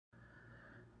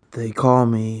They call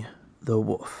me the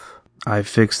Wolf. I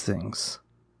fix things.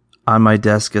 On my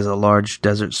desk is a large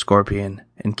desert scorpion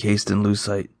encased in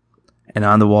lucite, and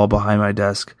on the wall behind my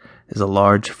desk is a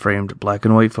large framed black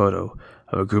and white photo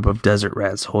of a group of desert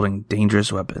rats holding dangerous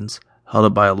weapons, held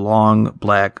up by a long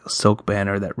black silk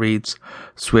banner that reads,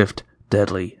 "Swift,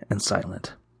 deadly, and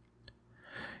silent."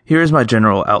 Here is my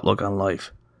general outlook on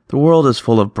life. The world is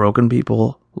full of broken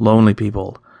people, lonely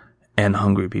people, and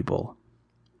hungry people.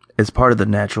 It's part of the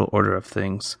natural order of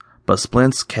things, but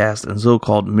splints, casts, and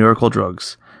so-called miracle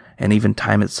drugs, and even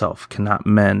time itself, cannot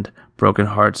mend broken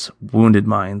hearts, wounded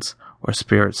minds, or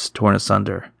spirits torn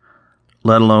asunder,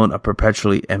 let alone a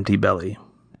perpetually empty belly.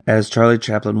 As Charlie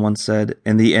Chaplin once said,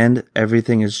 in the end,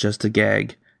 everything is just a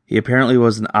gag. He apparently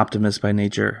was an optimist by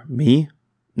nature. Me?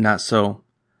 Not so.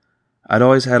 I'd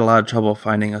always had a lot of trouble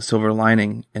finding a silver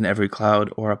lining in every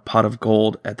cloud or a pot of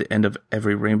gold at the end of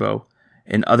every rainbow.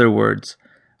 In other words,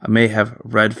 I may have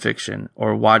read fiction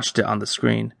or watched it on the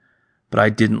screen, but I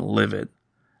didn't live it.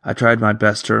 I tried my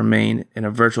best to remain in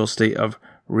a virtual state of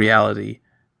reality,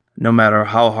 no matter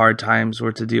how hard times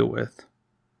were to deal with.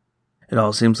 It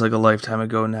all seems like a lifetime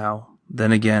ago now.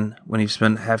 Then again, when you've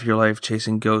spent half your life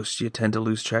chasing ghosts, you tend to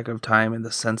lose track of time in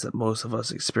the sense that most of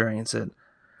us experience it.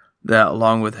 That,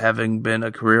 along with having been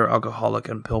a career alcoholic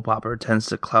and pill popper, tends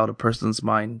to cloud a person's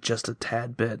mind just a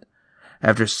tad bit,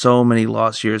 after so many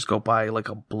lost years go by like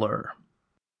a blur.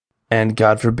 And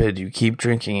God forbid you keep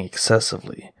drinking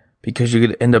excessively, because you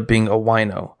could end up being a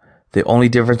wino. The only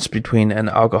difference between an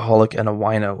alcoholic and a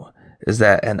wino is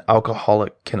that an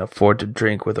alcoholic can afford to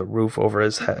drink with a roof over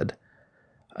his head.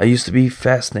 I used to be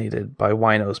fascinated by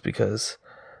winos because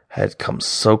I had come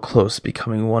so close to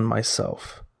becoming one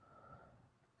myself.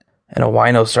 And a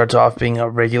wino starts off being a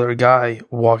regular guy,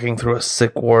 walking through a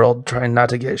sick world, trying not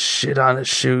to get shit on his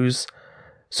shoes.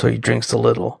 So he drinks a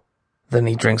little, then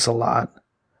he drinks a lot,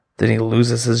 then he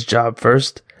loses his job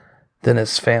first, then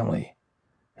his family,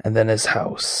 and then his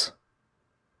house.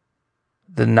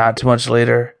 Then not too much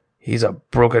later, he's a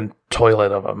broken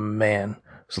toilet of a man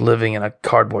who's living in a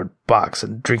cardboard box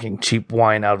and drinking cheap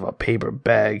wine out of a paper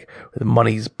bag with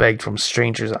money he's begged from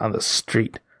strangers on the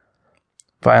street.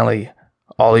 Finally,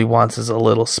 all he wants is a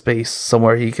little space,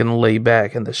 somewhere he can lay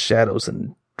back in the shadows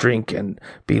and drink and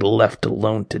be left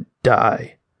alone to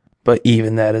die. But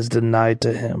even that is denied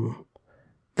to him.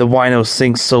 The wino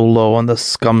sinks so low on the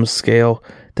scum scale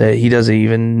that he doesn't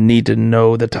even need to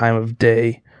know the time of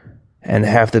day, and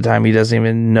half the time he doesn't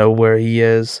even know where he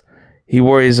is. He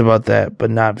worries about that,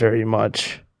 but not very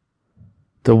much.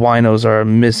 The winos are a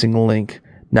missing link,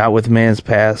 not with man's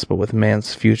past, but with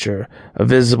man's future, a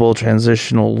visible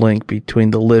transitional link between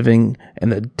the living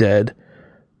and the dead.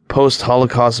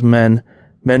 Post-Holocaust men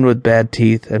with bad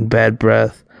teeth and bad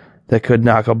breath that could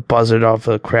knock a buzzard off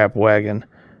a crap wagon,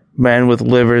 men with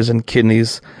livers and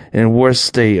kidneys in worse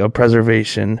state of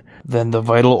preservation than the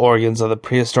vital organs of the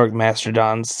prehistoric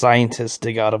mastodons scientists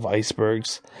dig out of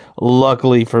icebergs.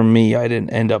 Luckily for me, I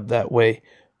didn't end up that way,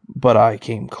 but I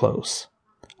came close.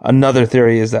 Another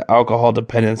theory is that alcohol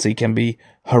dependency can be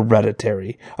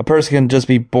hereditary. A person can just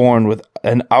be born with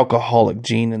an alcoholic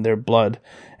gene in their blood,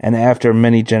 and after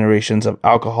many generations of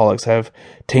alcoholics have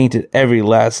tainted every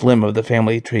last limb of the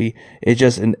family tree, it's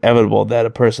just inevitable that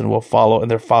a person will follow in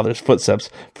their father's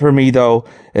footsteps. For me, though,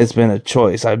 it's been a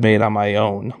choice I've made on my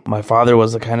own. My father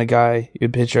was the kind of guy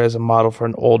you'd picture as a model for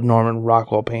an old Norman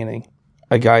Rockwell painting.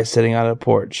 A guy sitting on a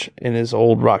porch in his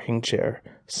old rocking chair,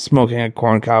 smoking a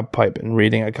corncob pipe and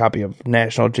reading a copy of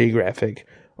National Geographic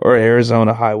or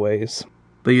Arizona Highways.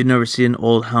 But you'd never see an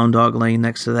old hound dog laying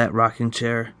next to that rocking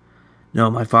chair. No,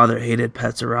 my father hated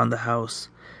pets around the house.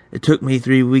 It took me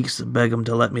 3 weeks to beg him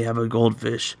to let me have a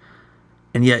goldfish,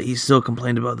 and yet he still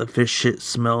complained about the fish shit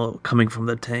smell coming from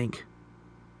the tank.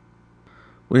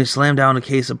 When you slam down a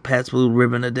case of Pat's Blue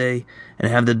Ribbon a day and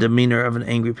have the demeanor of an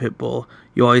angry pit bull,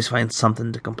 you always find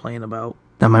something to complain about.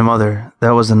 Now my mother,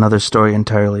 that was another story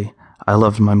entirely. I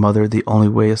loved my mother the only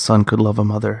way a son could love a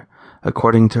mother,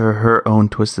 according to her own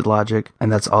twisted logic,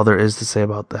 and that's all there is to say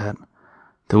about that.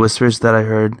 The whispers that I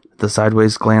heard, the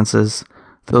sideways glances,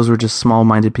 those were just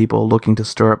small-minded people looking to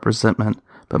stir up resentment,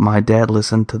 but my dad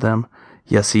listened to them.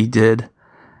 Yes, he did.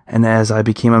 And as I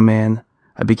became a man,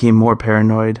 I became more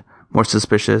paranoid, more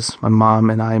suspicious. My mom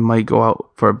and I might go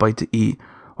out for a bite to eat,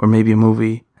 or maybe a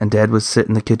movie, and Dad would sit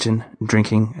in the kitchen,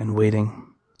 drinking and waiting.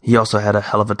 He also had a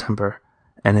hell of a temper,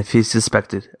 and if he just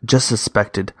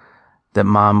suspected, that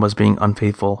Mom was being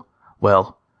unfaithful,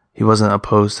 well, he wasn't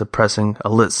opposed to pressing a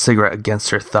lit cigarette against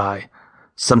her thigh.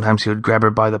 Sometimes he would grab her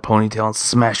by the ponytail and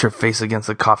smash her face against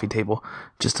the coffee table,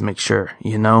 just to make sure,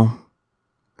 you know?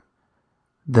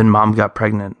 Then Mom got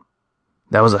pregnant.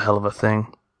 That was a hell of a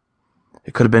thing.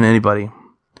 It could have been anybody.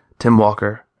 Tim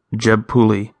Walker, Jeb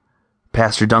Pooley,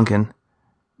 Pastor Duncan,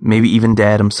 maybe even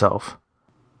Dad himself.